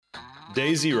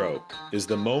Day zero is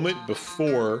the moment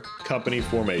before company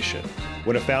formation,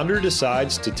 when a founder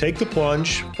decides to take the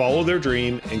plunge, follow their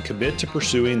dream, and commit to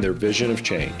pursuing their vision of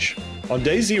change. On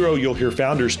day zero, you'll hear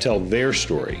founders tell their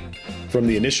story. From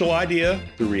the initial idea,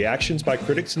 through reactions by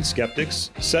critics and skeptics,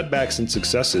 setbacks and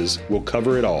successes, we'll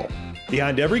cover it all.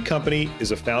 Behind every company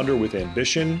is a founder with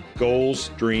ambition,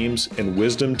 goals, dreams, and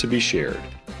wisdom to be shared.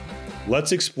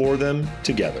 Let's explore them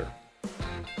together.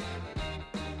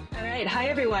 Hi,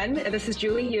 everyone. This is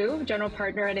Julie Yu, General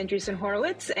Partner at Andreessen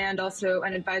Horowitz, and also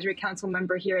an Advisory Council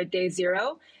member here at Day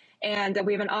Zero. And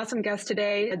we have an awesome guest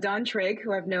today, Don Trigg,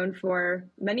 who I've known for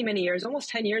many, many years, almost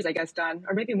 10 years, I guess, Don,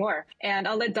 or maybe more. And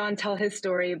I'll let Don tell his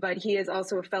story, but he is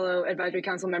also a fellow Advisory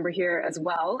Council member here as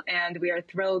well. And we are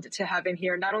thrilled to have him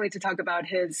here, not only to talk about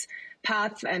his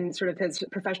path and sort of his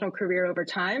professional career over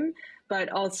time, but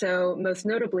also, most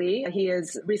notably, he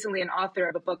is recently an author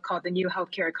of a book called The New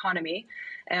Healthcare Economy.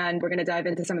 And we're going to dive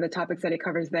into some of the topics that he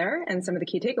covers there and some of the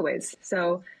key takeaways.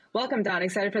 So welcome, Don.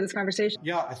 Excited for this conversation.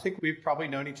 Yeah, I think we've probably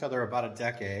known each other about a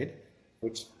decade,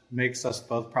 which makes us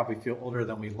both probably feel older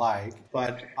than we like.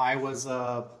 But I was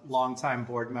a longtime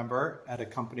board member at a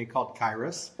company called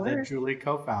Kairos that Julie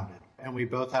co-founded. And we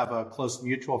both have a close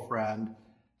mutual friend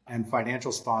and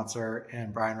financial sponsor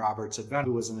in Brian Roberts at Venn,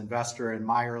 who was an investor in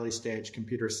my early stage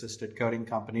computer-assisted coding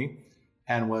company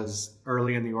and was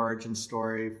early in the origin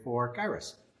story for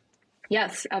Kairos.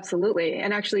 Yes, absolutely.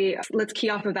 And actually, let's key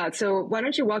off of that. So why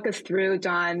don't you walk us through,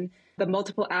 Don, the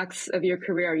multiple acts of your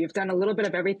career? You've done a little bit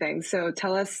of everything. So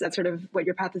tell us that sort of what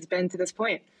your path has been to this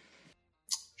point.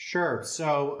 Sure.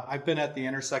 So I've been at the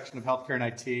intersection of healthcare and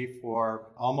IT for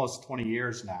almost 20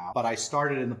 years now, but I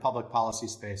started in the public policy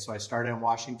space. So I started in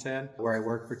Washington, where I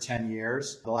worked for 10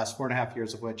 years, the last 4.5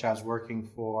 years of which I was working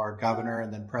for Governor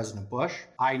and then President Bush.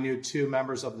 I knew two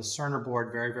members of the Cerner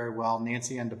board very, very well,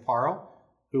 Nancy Ann DeParo,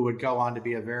 who would go on to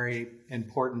be a very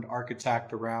important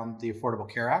architect around the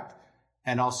Affordable Care Act,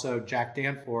 and also Jack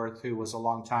Danforth, who was a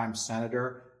longtime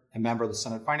senator, a member of the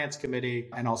Senate Finance Committee,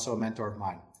 and also a mentor of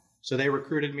mine. So they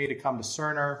recruited me to come to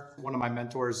Cerner. One of my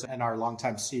mentors and our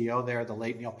longtime CEO there, the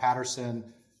late Neil Patterson,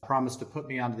 promised to put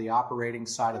me onto the operating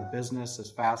side of the business as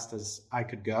fast as I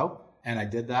could go. And I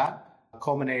did that,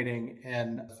 culminating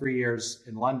in 3 years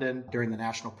in London during the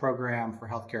national program for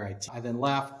healthcare IT. I then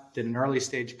left, did an early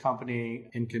stage company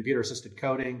in computer assisted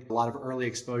coding, a lot of early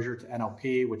exposure to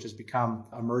NLP, which has become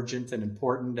emergent and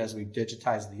important as we've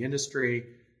digitized the industry.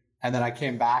 And then I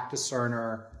came back to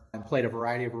Cerner and played a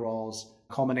variety of roles,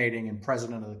 culminating in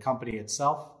president of the company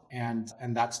itself. And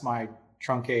that's my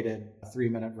truncated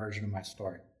 3-minute version of my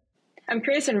story. I'm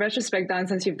curious, in retrospect, Don,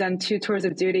 since you've done 2 tours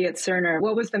of duty at Cerner,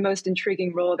 what was the most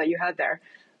intriguing role that you had there?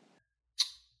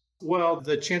 Well,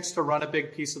 the chance to run a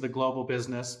big piece of the global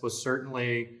business was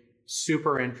certainly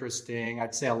super interesting.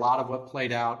 I'd say a lot of what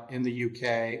played out in the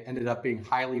UK ended up being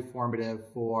highly formative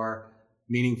for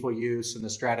meaningful use and the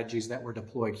strategies that were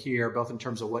deployed here, both in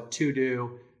terms of what to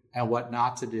do and what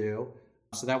not to do.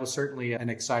 So that was certainly an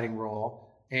exciting role.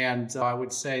 And I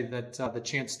would say that the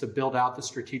chance to build out the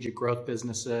strategic growth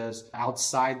businesses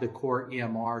outside the core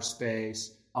EMR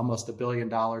space, almost $1 billion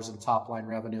in top line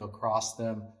revenue across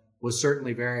them, was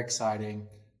certainly very exciting.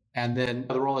 And then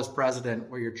the role as president,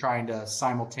 where you're trying to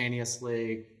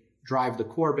simultaneously drive the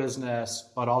core business,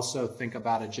 but also think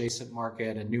about adjacent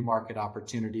market and new market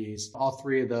opportunities. All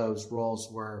 3 of those roles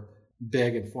were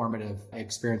big and formative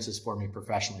experiences for me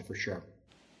professionally, for sure.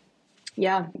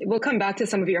 Yeah, we'll come back to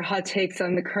some of your hot takes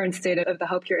on the current state of the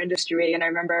healthcare industry. And I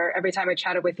remember every time I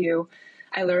chatted with you,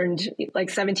 I learned like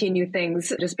 17 new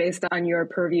things just based on your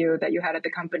purview that you had at the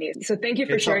company. So thank you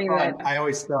for sharing that. I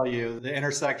always tell you, the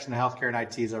intersection of healthcare and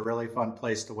IT is a really fun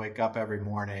place to wake up every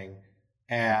morning.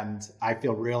 And I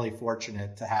feel really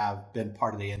fortunate to have been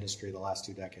part of the industry the last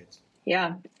 2 decades.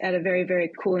 Yeah, at a very,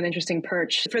 very cool and interesting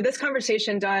perch. For this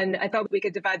conversation, Don, I thought we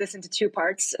could divide this into 2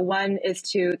 parts. One is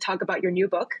to talk about your new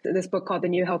book, this book called The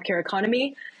New Healthcare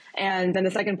Economy. And then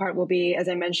the second part will be, as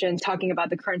I mentioned, talking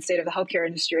about the current state of the healthcare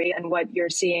industry and what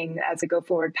you're seeing as a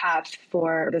go-forward path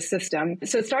for the system.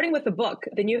 So starting with the book,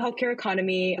 The New Healthcare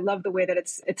Economy, I love the way that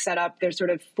it's set up. There's sort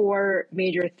of 4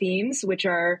 major themes, which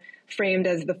are framed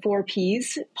as the 4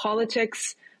 Ps: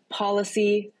 politics,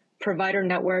 policy, provider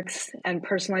networks, and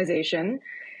personalization.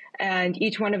 And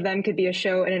each one of them could be a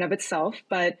show in and of itself.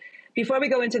 But before we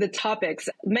go into the topics,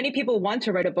 many people want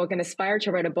to write a book and aspire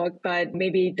to write a book, but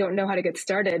maybe don't know how to get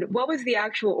started. What was the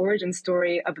actual origin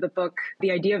story of the book, the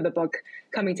idea of the book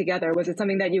coming together? Was it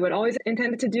something that you had always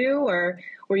intended to do, or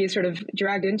were you sort of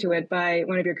dragged into it by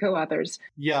one of your co-authors?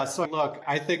 Yeah, so look,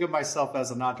 I think of myself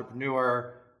as an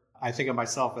entrepreneur. I think of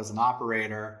myself as an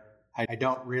operator. I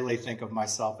don't really think of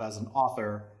myself as an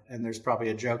author. and there's probably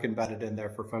a joke embedded in there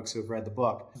for folks who have read the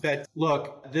book. But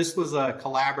look, this was a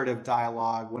collaborative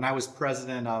dialogue. When I was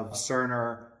president of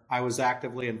Cerner, I was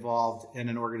actively involved in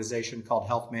an organization called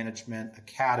Health Management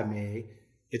Academy.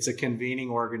 It's a convening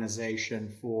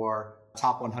organization for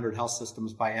top 100 health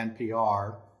systems by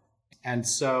NPR. And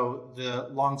so the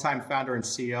longtime founder and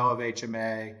CEO of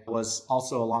HMA was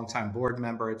also a longtime board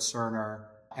member at Cerner,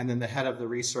 and then the head of the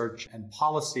research and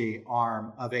policy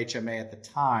arm of HMA at the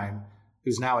time,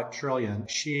 who's now at Trillion.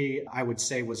 She, I would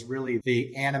say, was really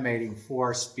the animating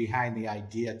force behind the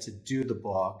idea to do the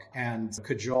book and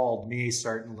cajoled me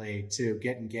certainly to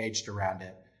get engaged around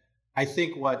it. I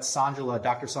think what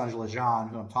Dr. Sanjala Jan,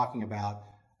 who I'm talking about,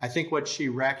 I think what she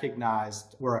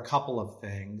recognized were a couple of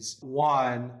things.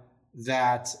 One,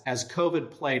 that as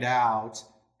COVID played out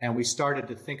and we started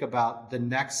to think about the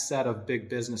next set of big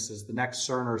businesses, the next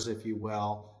Cerners, if you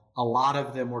will, a lot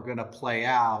of them were going to play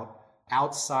out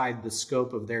outside the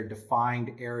scope of their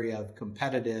defined area of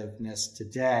competitiveness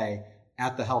today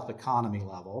at the health economy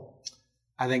level.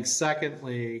 I think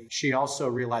secondly, she also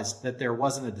realized that there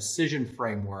wasn't a decision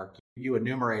framework. You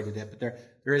enumerated it, but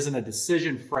there isn't a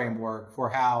decision framework for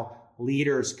how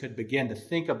leaders could begin to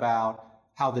think about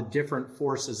how the different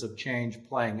forces of change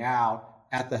playing out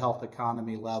at the health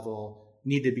economy level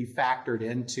need to be factored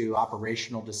into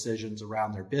operational decisions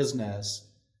around their business.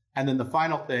 And then the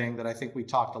final thing that I think we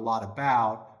talked a lot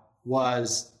about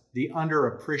was the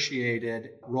underappreciated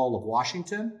role of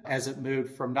Washington as it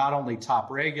moved from not only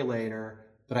top regulator,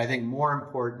 but I think more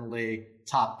importantly,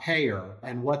 top payer,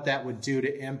 and what that would do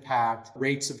to impact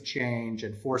rates of change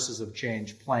and forces of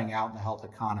change playing out in the health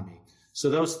economy. So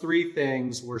those three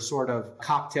things were sort of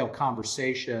cocktail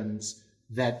conversations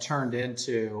that turned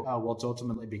into what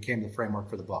ultimately became the framework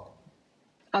for the book.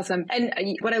 Awesome.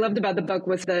 And what I loved about the book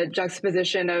was the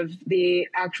juxtaposition of the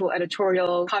actual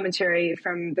editorial commentary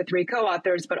from the three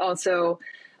co-authors, but also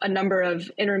a number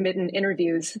of intermittent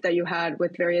interviews that you had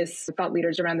with various thought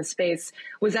leaders around the space.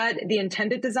 Was that the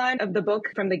intended design of the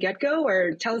book from the get-go,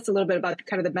 or tell us a little bit about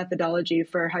kind of the methodology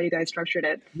for how you guys structured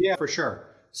it? Yeah, for sure.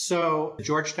 So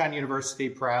Georgetown University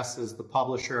Press is the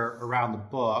publisher around the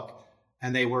book,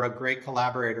 and they were a great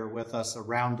collaborator with us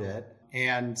around it.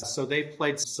 And so they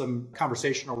played some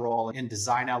conversational role in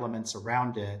design elements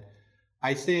around it.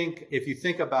 I think if you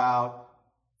think about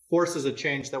forces of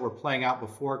change that were playing out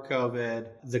before COVID,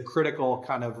 the critical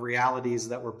kind of realities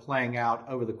that were playing out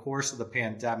over the course of the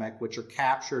pandemic, which are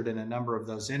captured in a number of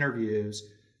those interviews,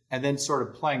 and then sort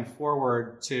of playing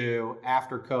forward to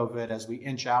after COVID as we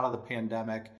inch out of the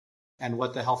pandemic and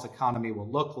what the health economy will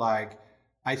look like.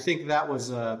 I think that was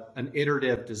an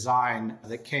iterative design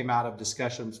that came out of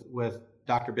discussions with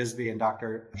Dr. Bisbee and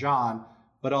Dr. John,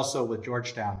 but also with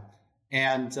Georgetown.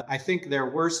 And I think there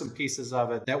were some pieces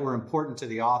of it that were important to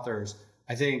the authors.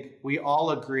 I think we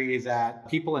all agree that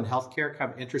people in healthcare,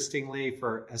 kind of interestingly,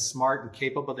 for as smart and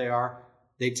capable they are,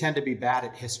 they tend to be bad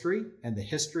at history and the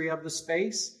history of the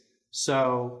space.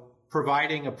 So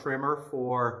providing a primer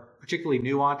for particularly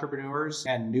new entrepreneurs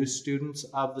and new students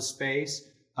of the space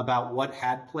about what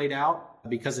had played out,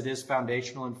 because it is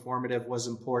foundational, informative, was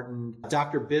important.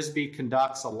 Dr. Bisbee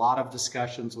conducts a lot of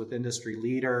discussions with industry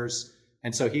leaders.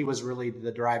 And so he was really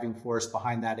the driving force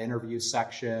behind that interview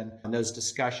section and those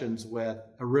discussions with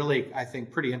a really, I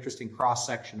think, pretty interesting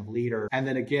cross-section of leaders. And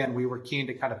then again, we were keen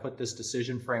to kind of put this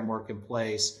decision framework in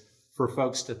place for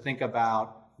folks to think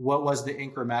about what was the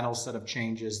incremental set of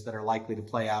changes that are likely to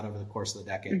play out over the course of the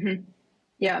decade. Mm-hmm.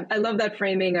 Yeah, I love that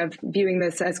framing of viewing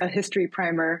this as a history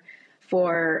primer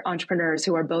for entrepreneurs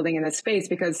who are building in this space,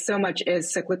 because so much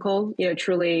is cyclical.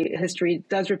 Truly history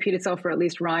does repeat itself, or at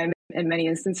least rhyme in many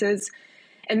instances.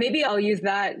 And maybe I'll use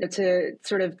that to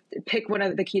sort of pick one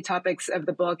of the key topics of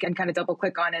the book and kind of double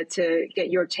click on it to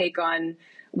get your take on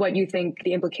what you think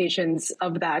the implications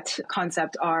of that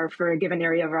concept are for a given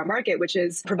area of our market, which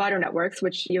is provider networks,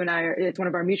 which you and I it's one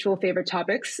of our mutual favorite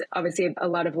topics. Obviously, a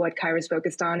lot of what Kyra's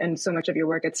focused on and so much of your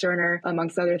work at Cerner,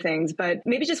 amongst other things. But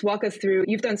maybe just walk us through,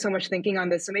 you've done so much thinking on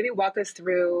this, so maybe walk us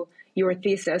through your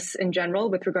thesis in general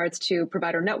with regards to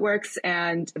provider networks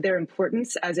and their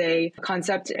importance as a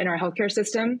concept in our healthcare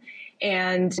system,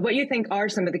 and what you think are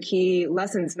some of the key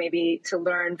lessons maybe to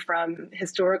learn from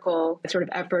historical sort of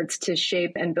efforts to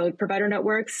shape and build provider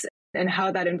networks, and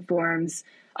how that informs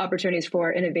opportunities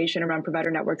for innovation around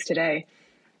provider networks today.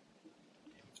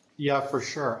 Yeah, for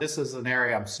sure. This is an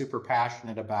area I'm super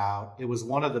passionate about. It was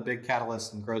one of the big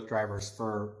catalysts and growth drivers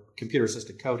for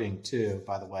computer-assisted coding too,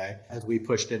 by the way, as we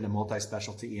pushed into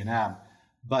multi-specialty E&M.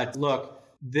 But look,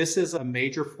 this is a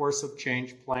major force of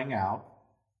change playing out.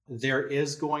 There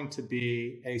is going to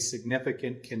be a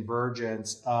significant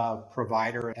convergence of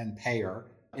provider and payer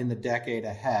in the decade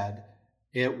ahead.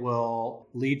 It will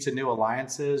lead to new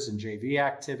alliances and JV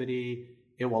activity.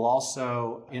 It will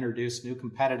also introduce new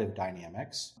competitive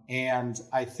dynamics. And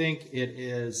I think it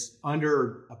is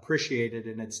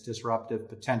underappreciated in its disruptive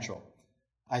potential.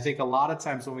 I think a lot of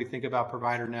times when we think about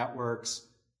provider networks,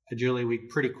 Julie, we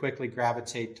pretty quickly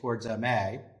gravitate towards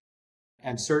MA.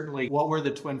 And certainly, what were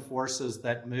the twin forces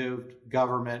that moved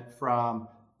government from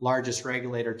largest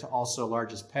regulator to also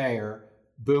largest payer?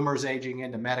 Boomers aging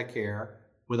into Medicare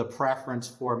with a preference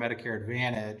for Medicare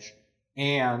Advantage,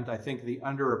 and I think the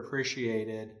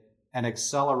underappreciated and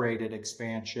accelerated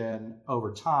expansion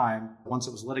over time, once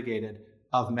it was litigated,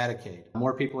 of Medicaid.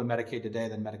 More people in Medicaid today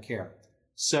than Medicare.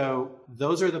 So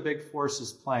those are the big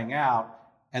forces playing out.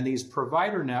 And these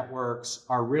provider networks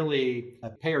are really a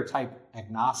payer type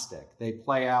agnostic. They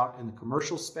play out in the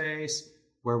commercial space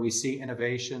where we see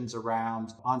innovations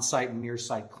around on-site and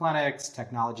near-site clinics,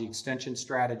 technology extension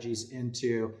strategies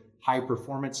into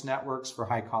high-performance networks for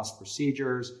high-cost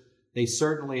procedures. They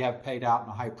certainly have paid out in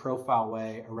a high-profile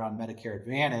way around Medicare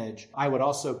Advantage. I would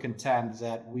also contend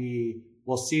that we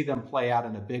will see them play out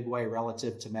in a big way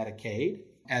relative to Medicaid,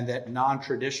 and that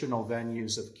non-traditional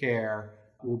venues of care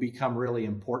will become really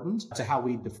important to how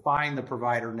we define the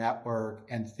provider network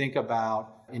and think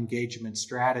about engagement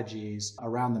strategies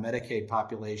around the Medicaid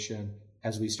population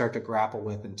as we start to grapple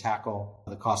with and tackle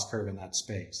the cost curve in that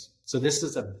space. So this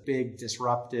is a big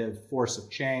disruptive force of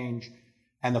change.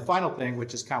 And the final thing,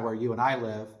 which is kind of where you and I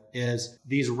live, is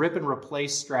these rip and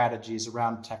replace strategies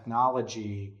around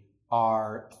technology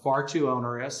are far too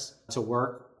onerous to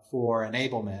work for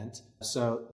enablement.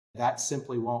 So that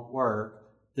simply won't work.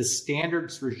 The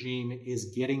standards regime is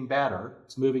getting better.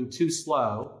 It's moving too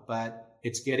slow, but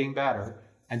it's getting better.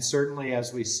 And certainly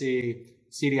as we see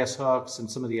CDS hooks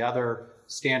and some of the other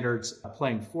standards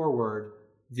playing forward,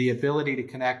 the ability to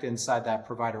connect inside that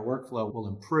provider workflow will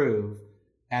improve.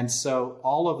 And so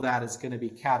all of that is going to be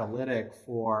catalytic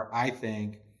for, I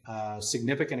think,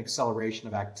 significant acceleration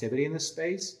of activity in this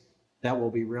space that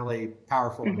will be really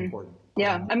powerful and important.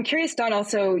 Yeah, I'm curious, Don,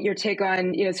 also your take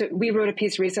on, so we wrote a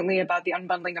piece recently about the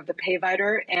unbundling of the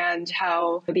payvider and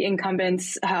how the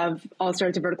incumbents have all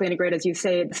started to vertically integrate, as you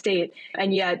say, the state,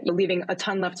 and yet leaving a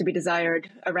ton left to be desired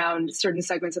around certain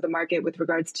segments of the market with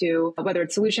regards to whether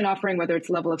it's solution offering, whether it's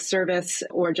level of service,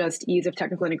 or just ease of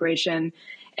technical integration.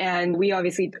 And we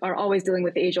obviously are always dealing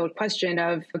with the age-old question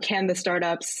of, can the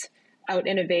startups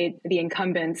out-innovate the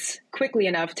incumbents quickly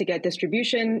enough to get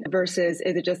distribution versus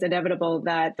is it just inevitable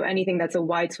that anything that's a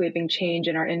wide-sweeping change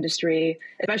in our industry,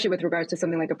 especially with regards to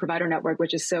something like a provider network,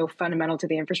 which is so fundamental to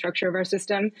the infrastructure of our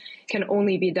system, can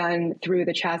only be done through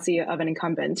the chassis of an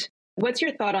incumbent? What's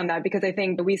your thought on that? Because I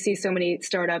think we see so many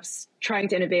startups trying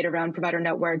to innovate around provider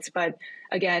networks, but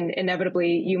again,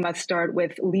 inevitably, you must start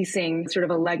with leasing sort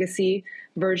of a legacy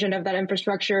version of that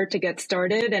infrastructure to get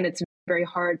started, and it's very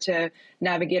hard to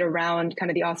navigate around kind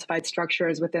of the ossified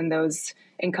structures within those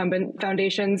incumbent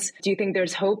foundations. Do you think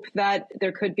there's hope that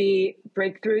there could be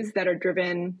breakthroughs that are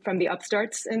driven from the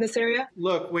upstarts in this area?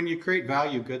 Look, when you create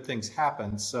value, good things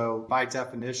happen. So by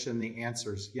definition, the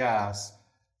answer is yes.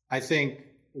 I think,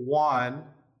 one,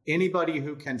 anybody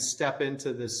who can step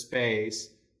into this space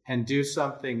and do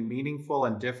something meaningful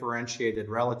and differentiated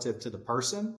relative to the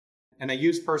person, and I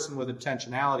use person with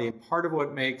intentionality, part of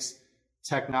what makes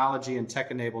technology and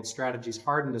tech-enabled strategies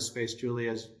hard in this space, Julie,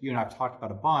 as you and I have talked about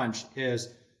a bunch,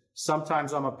 is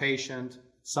sometimes I'm a patient,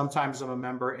 sometimes I'm a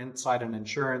member inside an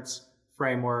insurance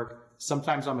framework,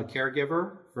 sometimes I'm a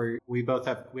caregiver. We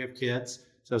have kids,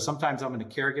 so sometimes I'm in a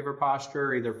caregiver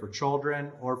posture, either for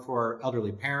children or for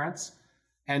elderly parents.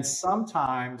 And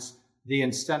sometimes the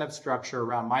incentive structure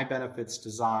around my benefits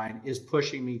design is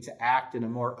pushing me to act in a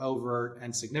more overt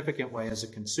and significant way as a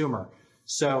consumer.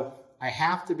 So I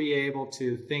have to be able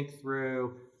to think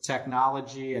through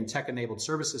technology and tech-enabled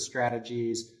services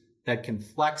strategies that can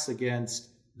flex against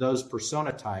those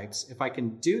persona types. If I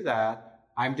can do that,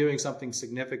 I'm doing something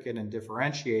significant and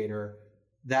differentiator.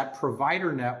 That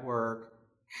provider network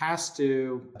has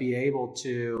to be able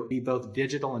to be both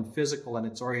digital and physical in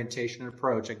its orientation and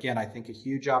approach. Again, I think a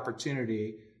huge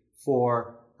opportunity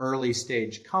for early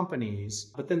stage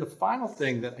companies. But then the final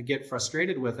thing that I get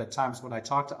frustrated with at times when I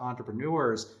talk to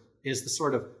entrepreneurs is the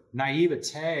sort of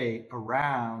naivete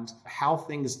around how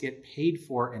things get paid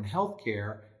for in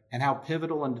healthcare and how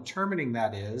pivotal and determining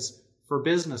that is for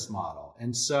business model.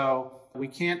 And so we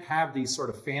can't have these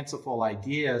sort of fanciful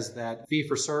ideas that fee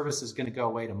for service is going to go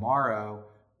away tomorrow.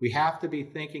 We have to be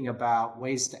thinking about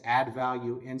ways to add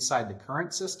value inside the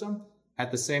current system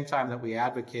at the same time that we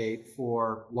advocate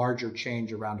for larger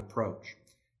change around approach.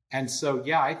 And so,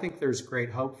 yeah, I think there's great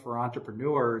hope for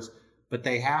entrepreneurs. but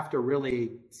they have to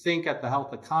really think at the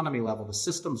health economy level, the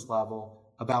systems level,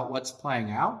 about what's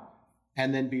playing out,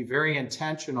 and then be very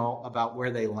intentional about where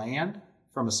they land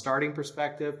from a starting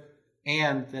perspective,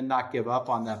 and then not give up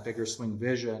on that bigger swing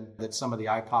vision that some of the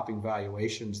eye-popping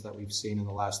valuations that we've seen in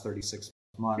the last 36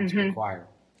 months require.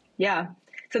 Yeah.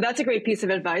 So that's a great piece of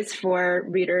advice for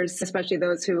readers, especially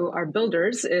those who are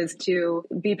builders, is to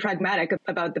be pragmatic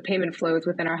about the payment flows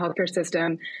within our healthcare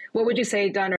system. What would you say,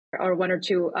 Don, are one or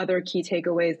two other key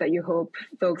takeaways that you hope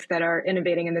folks that are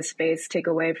innovating in this space take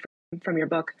away from your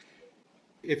book?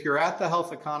 If you're at the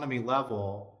health economy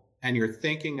level and you're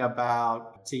thinking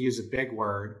about, to use a big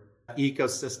word,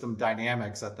 ecosystem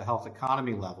dynamics at the health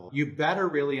economy level, you better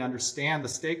really understand the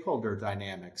stakeholder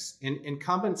dynamics.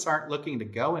 Incumbents aren't looking to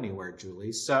go anywhere,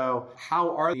 Julie. So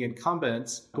how are the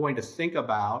incumbents going to think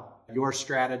about your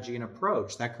strategy and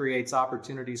approach? That creates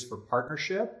opportunities for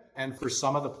partnership. And for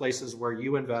some of the places where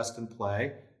you invest and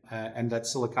play, and that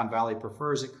Silicon Valley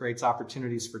prefers, it creates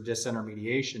opportunities for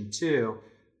disintermediation too.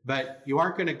 But you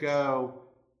aren't going to go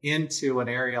into an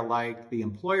area like the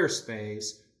employer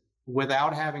space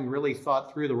without having really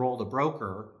thought through the role of the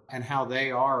broker and how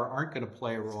they are or aren't going to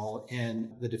play a role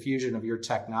in the diffusion of your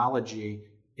technology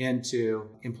into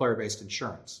employer-based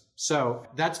insurance. So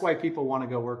that's why people want to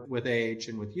go work with AH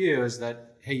and with you, is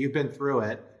that, hey, you've been through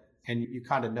it and you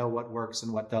kind of know what works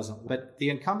and what doesn't. But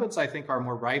the incumbents, I think, are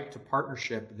more ripe to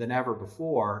partnership than ever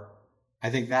before. I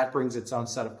think that brings its own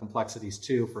set of complexities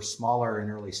too for smaller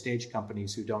and early stage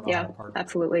companies who don't know how to partner.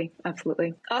 Absolutely.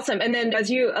 Absolutely. Awesome. And then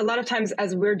a lot of times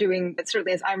as we're doing,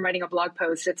 certainly as I'm writing a blog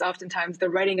post, it's oftentimes the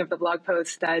writing of the blog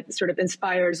post that sort of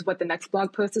inspires what the next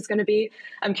blog post is going to be.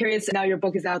 I'm curious, now your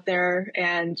book is out there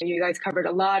and you guys covered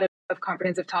a lot of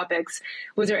comprehensive topics.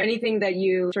 Was there anything that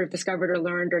you sort of discovered or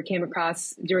learned or came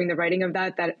across during the writing of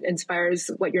that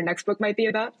inspires what your next book might be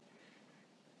about?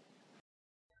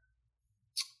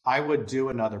 I would do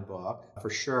another book for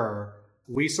sure.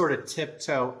 We sort of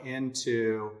tiptoe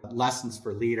into Lessons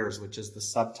for Leaders, which is the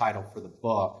subtitle for the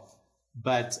book.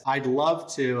 But I'd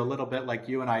love to, a little bit like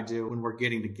you and I do when we're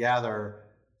getting together,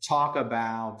 talk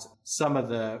about some of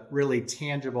the really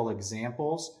tangible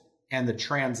examples and the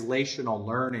translational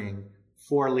learning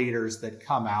for leaders that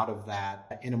come out of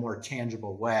that in a more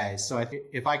tangible way. So I think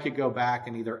if I could go back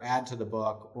and either add to the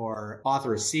book or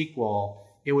author a sequel,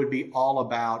 it would be all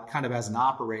about, kind of as an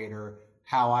operator,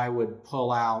 how I would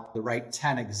pull out the right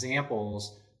 10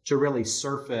 examples to really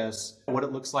surface what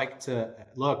it looks like to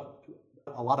look.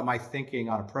 A lot of my thinking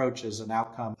on approach is an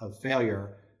outcome of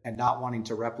failure and not wanting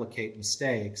to replicate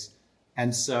mistakes.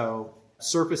 And so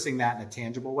surfacing that in a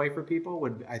tangible way for people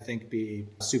would, I think, be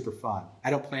super fun. I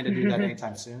don't plan to do that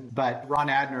anytime soon, but Ron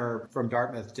Adner from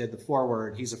Dartmouth did the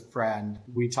foreword. He's a friend.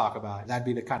 We talk about it. That'd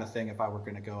be the kind of thing if I were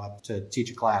going to go up to teach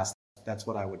a class. That's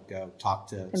what I would go talk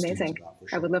to students about for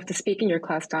sure. I would love to speak in your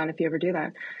class, Don, if you ever do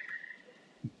that.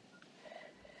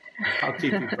 I'll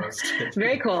keep you posted.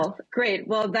 Very cool. Great.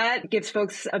 Well, that gives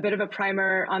folks a bit of a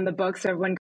primer on the book. So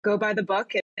everyone go buy the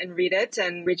book and read it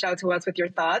and reach out to us with your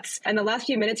thoughts. And the last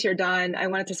few minutes here, Don, I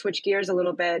wanted to switch gears a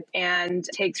little bit and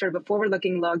take sort of a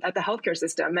forward-looking look at the healthcare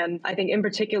system. And I think in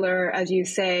particular, as you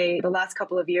say, the last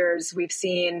couple of years, we've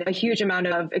seen a huge amount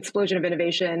of explosion of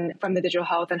innovation from the digital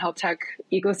health and health tech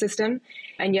ecosystem.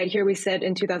 And yet here we sit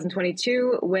in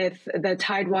 2022 with the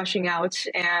tide washing out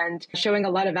and showing a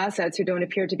lot of assets who don't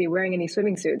appear to be wearing any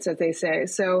swimming suits, as they say.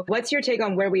 So what's your take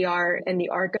on where we are in the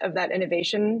arc of that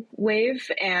innovation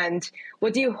wave? And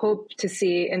what do you hope to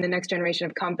see in the next generation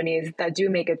of companies that do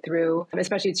make it through,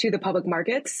 especially to the public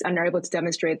markets, and are able to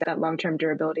demonstrate that long-term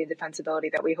durability and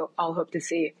defensibility that we all hope to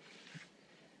see?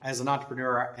 As an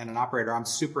entrepreneur and an operator, I'm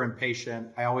super impatient.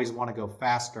 I always want to go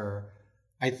faster.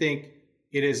 I think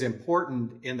it is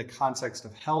important in the context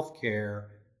of healthcare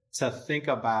to think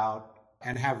about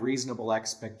and have reasonable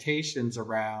expectations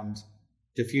around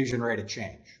diffusion rate of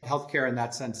change. Healthcare in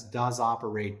that sense does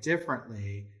operate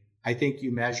differently. I think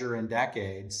you measure in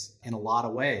decades in a lot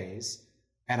of ways.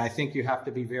 And I think you have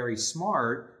to be very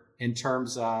smart in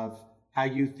terms of how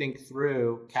you think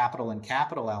through capital and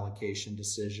capital allocation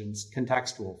decisions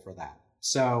contextual for that.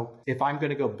 So if I'm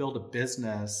going to go build a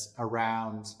business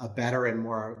around a better and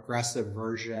more aggressive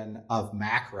version of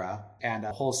Macra and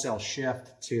a wholesale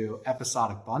shift to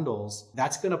episodic bundles,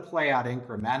 that's going to play out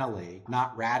incrementally,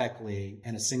 not radically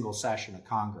in a single session of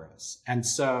Congress. And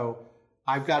so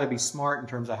I've got to be smart in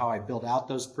terms of how I build out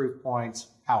those proof points,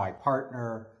 how I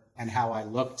partner, and how I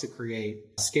look to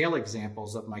create scale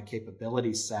examples of my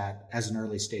capability set as an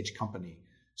early stage company.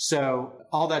 So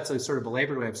all that's a sort of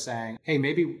belabored way of saying, hey,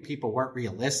 maybe people weren't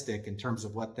realistic in terms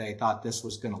of what they thought this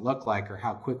was going to look like or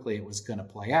how quickly it was going to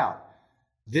play out.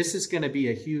 this is going to be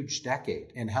a huge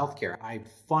decade in healthcare. I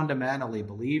fundamentally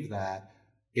believe that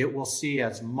it will see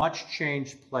as much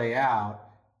change play out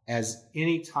as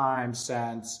any time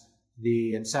since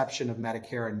the inception of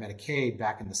Medicare and Medicaid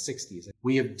back in the 60s.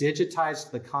 We have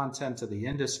digitized the content of the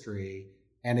industry,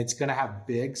 and it's going to have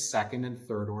big second and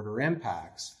third order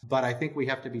impacts. But I think we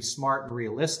have to be smart and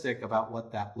realistic about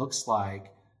what that looks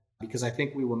like, because I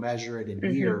think we will measure it in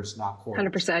years, not quarters.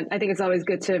 100%. I think it's always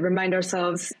good to remind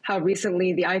ourselves how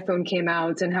recently the iPhone came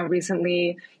out and how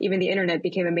recently even the internet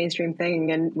became a mainstream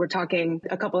thing. And we're talking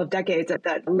a couple of decades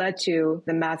that led to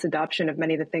the mass adoption of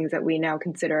many of the things that we now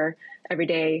consider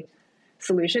everyday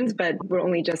solutions, but we're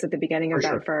only just at the beginning of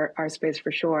that for our space,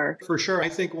 for sure. For sure. I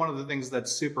think one of the things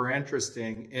that's super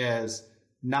interesting is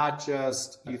not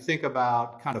just you think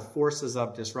about kind of forces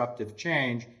of disruptive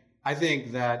change. I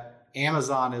think that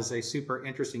Amazon is a super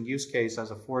interesting use case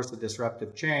as a force of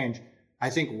disruptive change.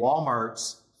 I think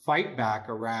Walmart's fight back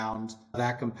around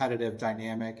that competitive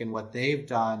dynamic and what they've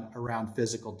done around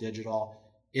physical digital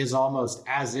is almost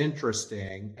as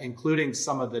interesting, including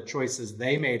some of the choices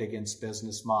they made against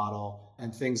business model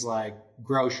and things like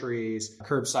groceries,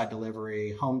 curbside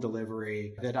delivery, home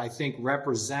delivery, that I think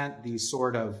represent these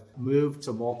sort of move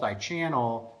to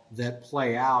multi-channel that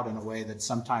play out in a way that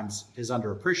sometimes is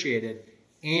underappreciated,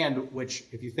 and which,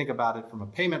 if you think about it from a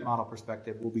payment model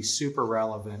perspective, will be super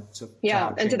relevant to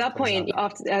and to that point,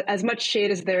 as much shade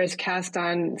as there is cast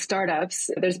on startups,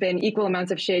 there's been equal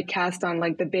amounts of shade cast on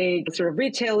like the big sort of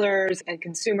retailers and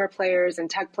consumer players and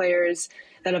tech players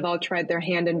that have all tried their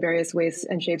hand in various ways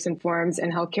and shapes and forms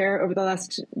in healthcare over the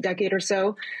last decade or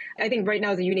so. I think right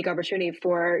now is a unique opportunity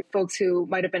for folks who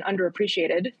might have been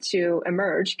underappreciated to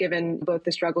emerge, given both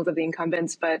the struggles of the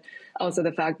incumbents, but also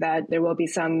the fact that there will be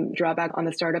some drawback on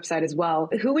the startup side as well.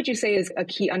 Who would you say is a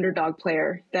key underdog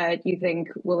player that you think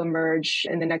will emerge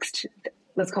in the next,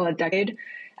 let's call it decade,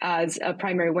 as a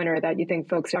primary winner that you think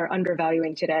folks are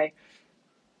undervaluing today?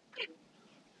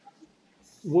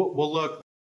 Well, look,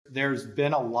 there's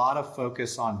been a lot of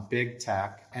focus on big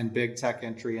tech and big tech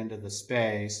entry into the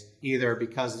space, either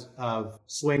because of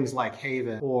swings like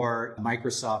Haven or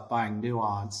Microsoft buying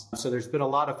Nuance. So there's been a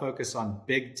lot of focus on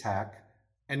big tech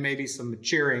and maybe some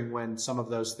cheering when some of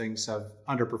those things have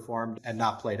underperformed and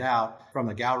not played out from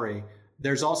the gallery.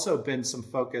 There's also been some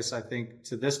focus, I think,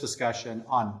 to this discussion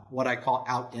on what I call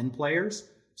out-in players,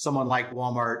 someone like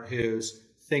Walmart who's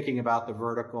thinking about the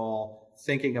vertical,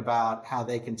 thinking about how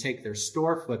they can take their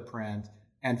store footprint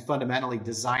and fundamentally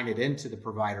design it into the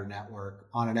provider network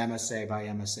on an MSA by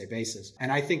MSA basis.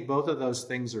 And I think both of those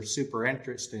things are super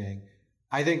interesting.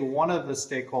 I think one of the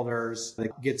stakeholders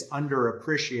that gets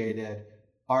underappreciated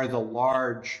are the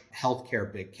large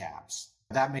healthcare big caps.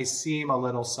 That may seem a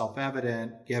little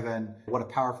self-evident given what a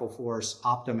powerful force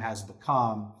Optum has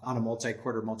become on a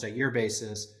multi-quarter, multi-year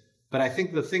basis. But I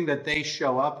think the thing that they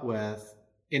show up with,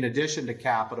 in addition to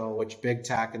capital, which big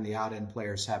tech and the out-end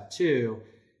players have too,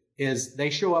 is they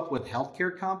show up with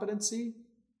healthcare competency.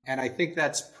 And I think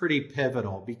that's pretty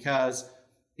pivotal because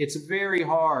it's very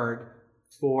hard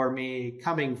for me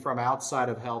coming from outside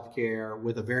of healthcare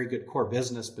with a very good core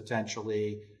business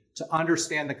potentially to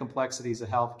understand the complexities of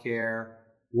healthcare,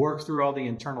 work through all the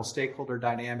internal stakeholder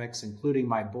dynamics, including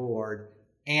my board,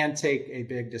 and take a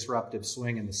big disruptive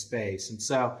swing in the space. And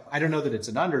so I don't know that it's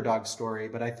an underdog story,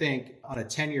 but I think on a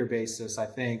 10-year basis, I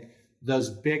think those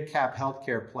big cap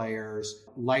healthcare players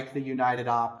like the United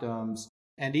Optums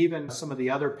and even some of the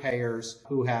other payers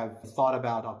who have thought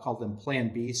about, I'll call them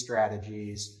Plan B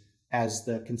strategies as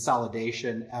the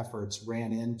consolidation efforts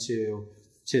ran into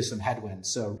some headwinds.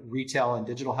 So retail and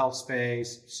digital health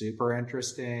space, super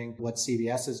interesting. What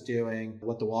CVS is doing,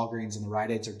 what the Walgreens and the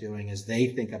Rite Aids are doing as they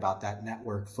think about that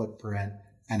network footprint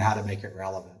and how to make it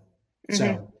relevant. Mm-hmm.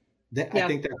 So I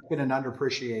think that's been an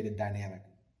underappreciated dynamic.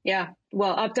 Yeah.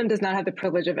 Well, Optum does not have the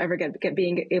privilege of ever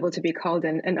being able to be called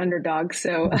an underdog.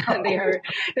 So they are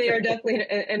definitely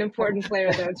an important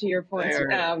player, though, to your point,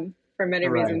 for many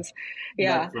reasons.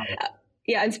 Yeah.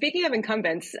 Yeah. And speaking of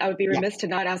incumbents, I would be remiss to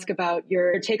not ask about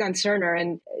your take on Cerner.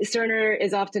 And Cerner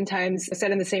is oftentimes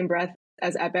said in the same breath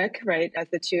as Epic, right, as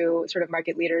the two sort of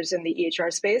market leaders in the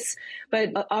EHR space.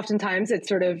 But oftentimes it's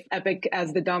sort of Epic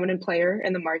as the dominant player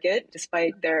in the market,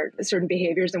 despite their certain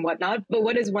behaviors and whatnot. But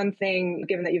what is one thing,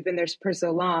 given that you've been there for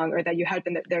so long, or that you had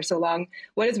been there so long,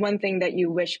 what is one thing that you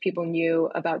wish people knew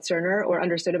about Cerner or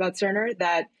understood about Cerner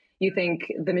that you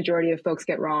think the majority of folks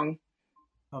get wrong?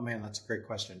 Oh, man, that's a great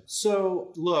question.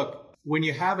 So, look, when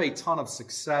you have a ton of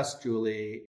success,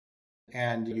 Julie,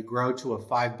 and you grow to a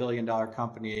 $5 billion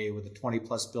company with a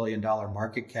 $20+ billion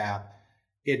market cap,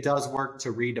 it does work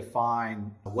to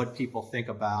redefine what people think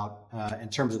about in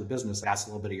terms of the business. That's a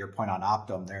little bit of your point on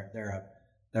Optum.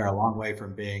 They're a long way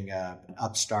from being an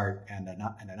upstart and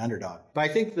an underdog. But I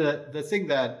think the thing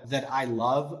that I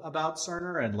love about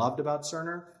Cerner and loved about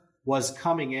Cerner was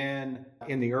coming in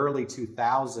the early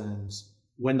 2000s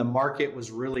when the market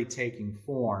was really taking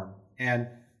form. And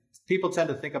people tend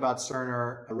to think about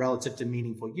Cerner relative to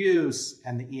meaningful use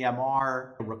and the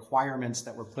EMR requirements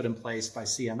that were put in place by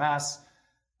CMS.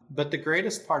 But the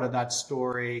greatest part of that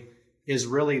story is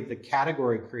really the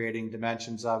category creating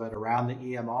dimensions of it around the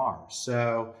EMR.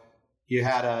 So you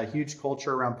had a huge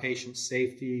culture around patient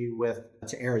safety with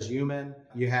To Err Is Human.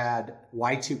 You had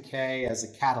Y2K as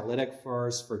a catalytic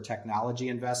force for technology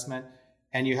investment.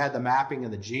 And you had the mapping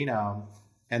of the genome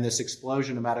and this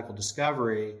explosion of medical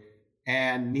discovery.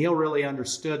 And Neil really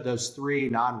understood those three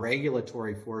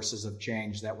non-regulatory forces of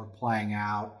change that were playing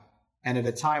out. And at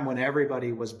a time when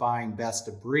everybody was buying best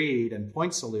of breed and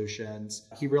point solutions,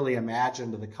 he really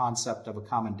imagined the concept of a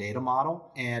common data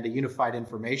model and a unified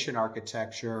information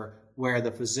architecture where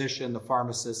the physician, the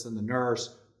pharmacist, and the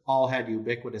nurse all had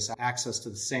ubiquitous access to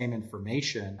the same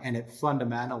information. And it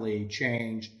fundamentally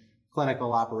changed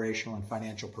clinical, operational, and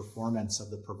financial performance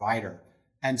of the provider.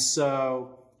 And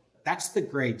so that's the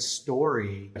great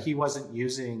story. He wasn't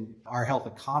using our health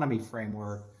economy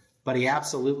framework, but he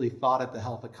absolutely thought at the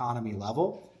health economy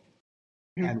level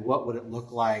and what would it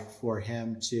look like for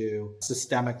him to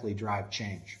systemically drive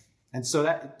change. And so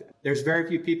that there's very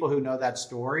few people who know that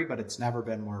story, but it's never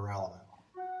been more relevant.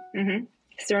 Mm-hmm.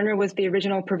 Cerner was the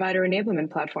original provider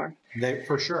enablement platform.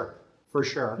 For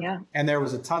sure. Yeah. And there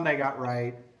was a ton they got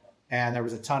right, and there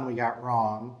was a ton we got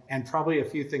wrong, and probably a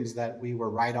few things that we were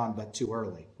right on but too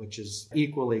early, which is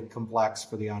equally complex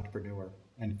for the entrepreneur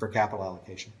and for capital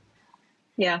allocation.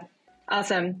 Yeah.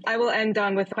 Awesome. I will end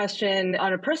on with a question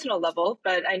on a personal level,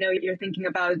 but I know you're thinking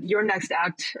about your next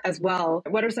act as well.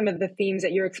 What are some of the themes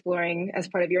that you're exploring as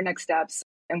part of your next steps,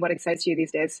 and what excites you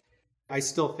these days? I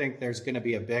still think there's going to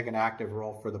be a big and active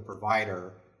role for the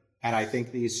provider. And I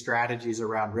think these strategies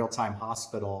around real-time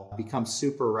hospital become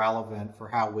super relevant for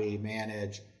how we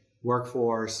manage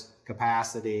workforce,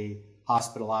 capacity,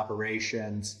 hospital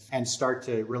operations, and start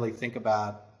to really think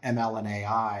about ML and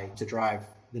AI to drive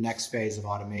the next phase of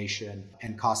automation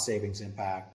and cost savings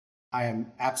impact. I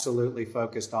am absolutely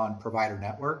focused on provider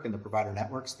network and the provider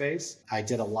network space. I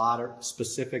did a lot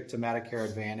specific to Medicare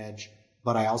Advantage,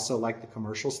 but I also like the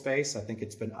commercial space. I think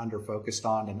it's been under-focused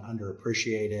on and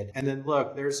underappreciated. And then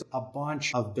look, there's a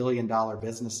bunch of billion-dollar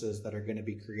businesses that are going to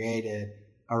be created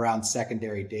around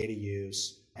secondary data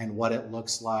use and what it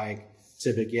looks like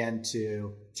to begin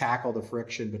to tackle the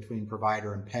friction between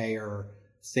provider and payer,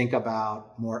 think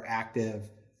about more active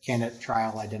candidate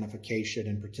trial identification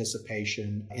and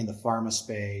participation in the pharma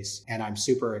space. And I'm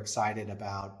super excited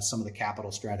about some of the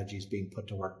capital strategies being put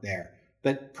to work there.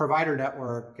 But provider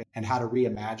network and how to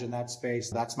reimagine that space,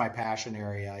 that's my passion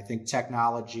area. I think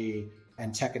technology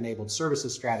and tech-enabled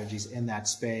services strategies in that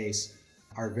space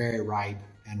are very ripe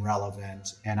and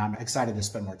relevant. And I'm excited to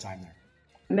spend more time there.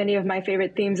 Many of my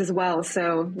favorite themes as well.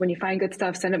 So when you find good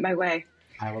stuff, send it my way.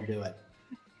 I will do it.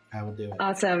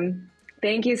 Awesome.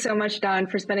 Thank you so much, Don,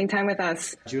 for spending time with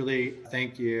us. Julie,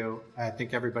 thank you. I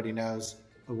think everybody knows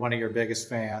one of your biggest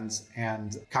fans,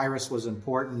 and Kairos was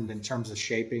important in terms of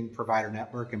shaping provider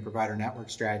network and provider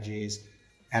network strategies.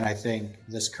 And I think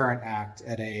this current act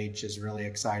at AH is really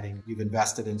exciting. You've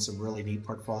invested in some really neat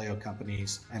portfolio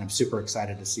companies, and I'm super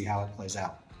excited to see how it plays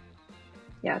out.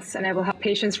 Yes, and I will have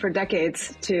patience for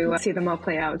decades to see them all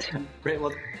play out.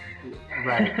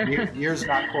 Right. Years,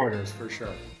 not quarters, for sure.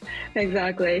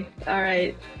 Exactly. All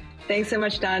right. Thanks so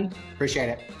much, Don. Appreciate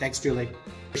it. Thanks, Julie.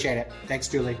 Appreciate it. Thanks,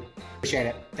 Julie. Appreciate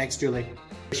it. Thanks, Julie.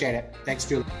 Appreciate it. Thanks,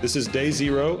 Julie. This is Day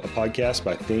Zero, a podcast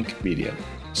by Think Media.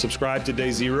 Subscribe to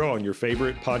Day Zero on your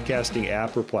favorite podcasting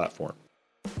app or platform.